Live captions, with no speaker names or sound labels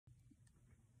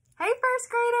Hey first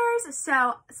graders!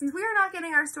 So since we are not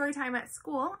getting our story time at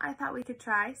school, I thought we could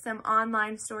try some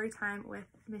online story time with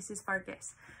Mrs.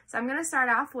 Farkas. So I'm going to start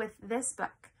off with this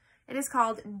book. It is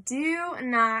called Do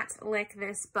Not Lick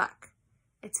This Book.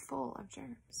 It's full of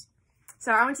germs.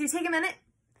 So I want you to take a minute,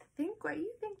 think what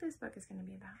you think this book is going to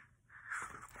be about.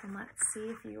 And let's see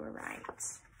if you were right.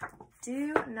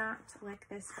 Do not lick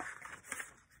this book.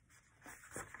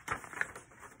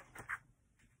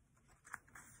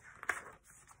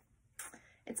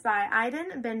 It's by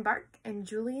Idan, Ben-Barak, and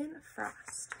Julian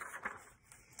Frost.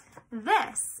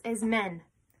 This is Min.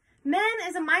 Min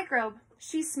is a microbe.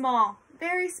 She's small,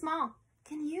 very small.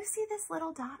 Can you see this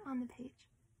little dot on the page?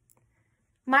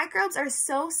 Microbes are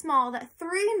so small that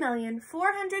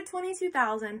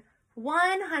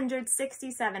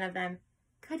 3,422,167 of them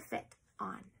could fit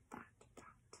on that dot.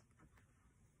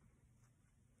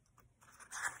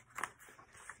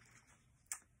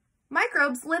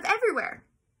 Microbes live everywhere.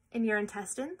 In your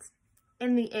intestines,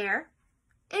 in the air,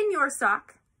 in your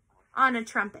sock, on a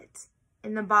trumpet,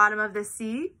 in the bottom of the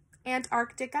sea,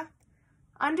 Antarctica,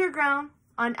 underground,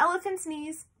 on elephant's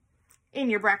knees, in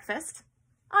your breakfast,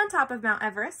 on top of Mount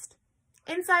Everest,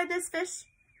 inside this fish,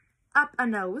 up a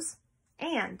nose,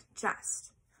 and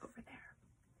just over there.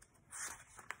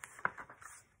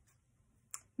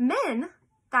 Min,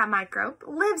 that microbe,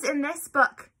 lives in this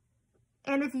book.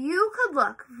 And if you could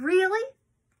look really,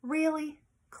 really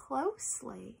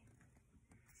closely,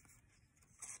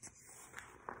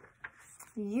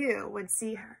 you would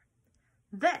see her.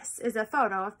 This is a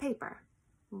photo of paper,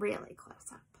 really close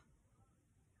up.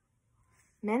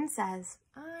 Min says,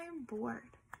 I'm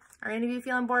bored. Are any of you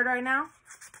feeling bored right now?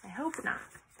 I hope not.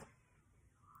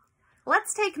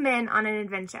 Let's take Min on an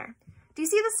adventure. Do you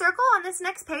see the circle on this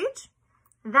next page?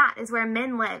 That is where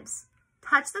Min lives.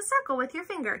 Touch the circle with your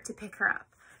finger to pick her up.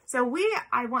 So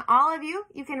I want all of you,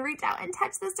 you can reach out and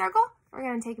touch the circle. We're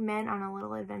going to take Min on a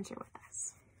little adventure with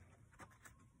us.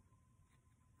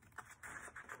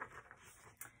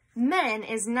 Min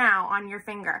is now on your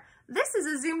finger. This is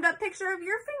a zoomed up picture of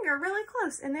your finger really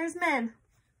close. And there's Min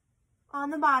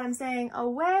on the bottom saying,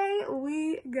 away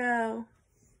we go.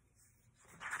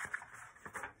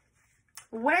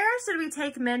 Where should we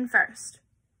take Min first?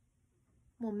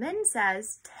 Well, Min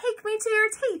says, take me to your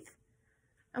teeth.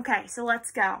 Okay, so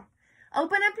let's go.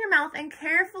 Open up your mouth and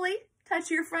carefully touch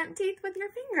your front teeth with your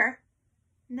finger.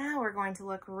 Now we're going to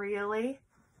look really,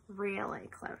 really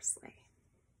closely.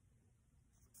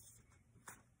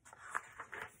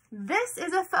 This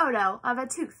is a photo of a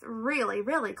tooth really,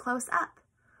 really close up.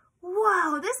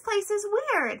 Whoa, this place is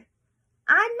weird.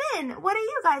 I'm Min. What are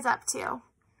you guys up to?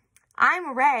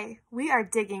 I'm Ray. We are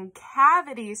digging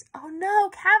cavities. Oh no,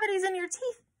 cavities in your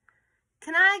teeth.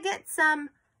 Can I get some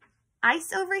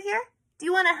ice over here? Do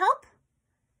you want to help?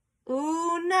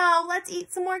 Ooh, no, let's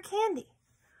eat some more candy.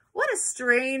 What a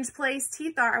strange place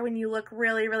teeth are when you look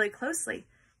really, really closely.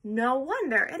 No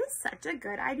wonder it is such a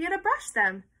good idea to brush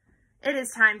them. It is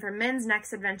time for Min's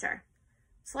next adventure.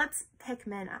 So let's pick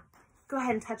Min up. Go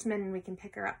ahead and touch Min and we can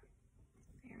pick her up.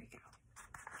 There we go.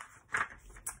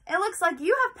 It looks like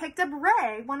you have picked up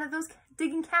Ray, one of those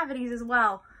digging cavities as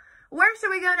well. Where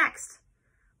should we go next?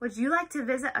 Would you like to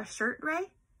visit a shirt, Ray?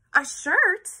 A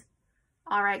shirt?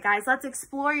 All right, guys, let's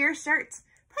explore your shirt.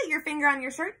 Put your finger on your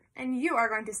shirt, and you are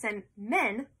going to send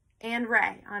Min and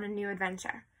Ray on a new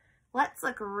adventure. Let's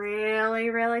look really,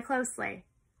 really closely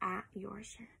at your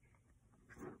shirt.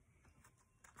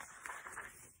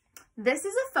 This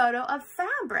is a photo of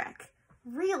fabric,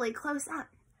 really close up.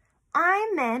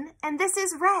 I'm Min, and this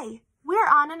is Ray. We're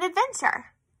on an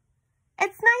adventure.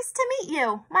 It's nice to meet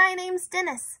you. My name's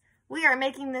Dennis. We are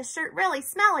making this shirt really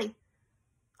smelly.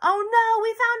 Oh no,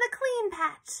 we found a clean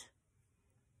patch.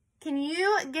 Can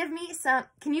you give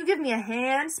me a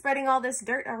hand spreading all this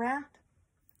dirt around?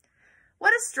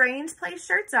 What a strange place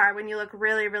shirts are when you look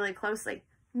really, really closely.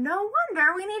 No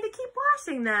wonder we need to keep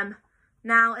washing them.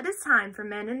 Now it is time for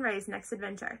Min and Ray's next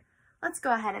adventure. Let's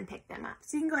go ahead and pick them up.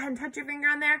 So you can go ahead and touch your finger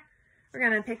on there. We're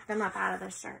going to pick them up out of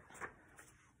this shirt.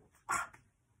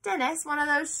 Dennis, one of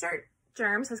those shirt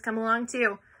germs, has come along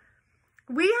too.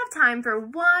 We have time for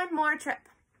one more trip.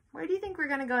 Where do you think we're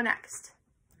going to go next?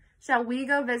 Shall we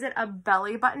go visit a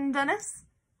belly button, Dennis?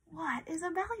 What is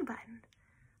a belly button?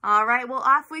 All right, well,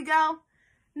 off we go.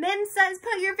 Min says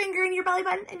put your finger in your belly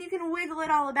button and you can wiggle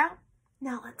it all about.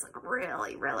 Now let's look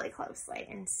really, really closely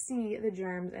and see the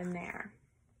germs in there.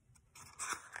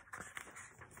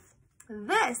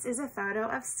 This is a photo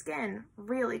of skin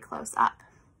really close up.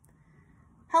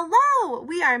 Hello,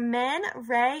 we are Min,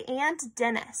 Ray, and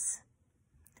Dennis.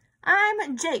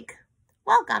 I'm Jake.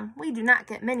 Welcome. We do not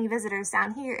get many visitors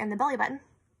down here in the belly button.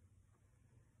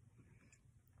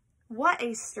 What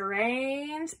a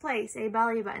strange place a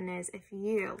belly button is if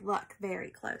you look very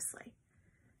closely.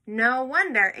 No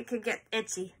wonder it could get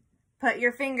itchy. Put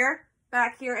your finger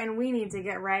back here and we need to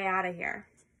get Ray out of here.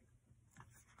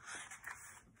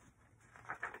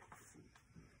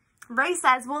 Ray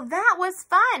says, well, that was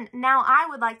fun. Now I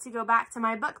would like to go back to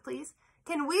my book, please.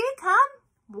 Can we come?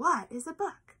 What is a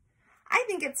book? I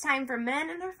think it's time for Men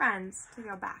and their friends to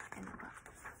go back in the book.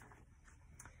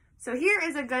 So here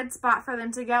is a good spot for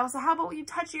them to go. So how about you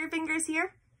touch your fingers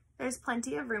here? There's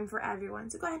plenty of room for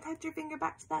everyone. So go ahead and touch your finger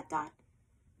back to that dot.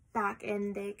 Back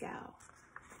in they go.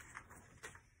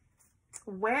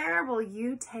 Where will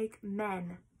you take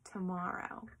men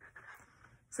tomorrow?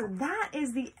 So that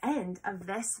is the end of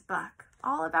this book,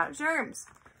 all about germs.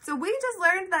 So we just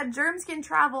learned that germs can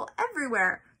travel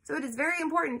everywhere. So it is very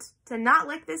important to not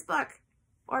lick this book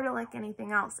or to lick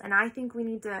anything else. And I think we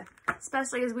need to,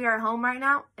 especially as we are home right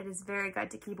now, it is very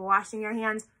good to keep washing your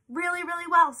hands really, really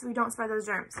well so we don't spread those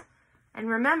germs. And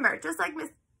remember, just like Miss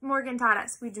Morgan taught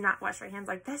us, we do not wash our hands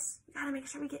like this. We gotta make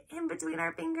sure we get in between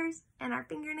our fingers and our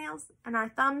fingernails and our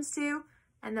thumbs too,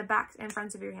 and the backs and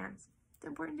fronts of your hands. It's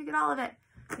important to get all of it.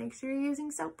 Make sure you're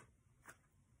using soap.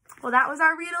 Well, that was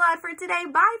our read aloud for today.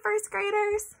 Bye, first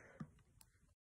graders.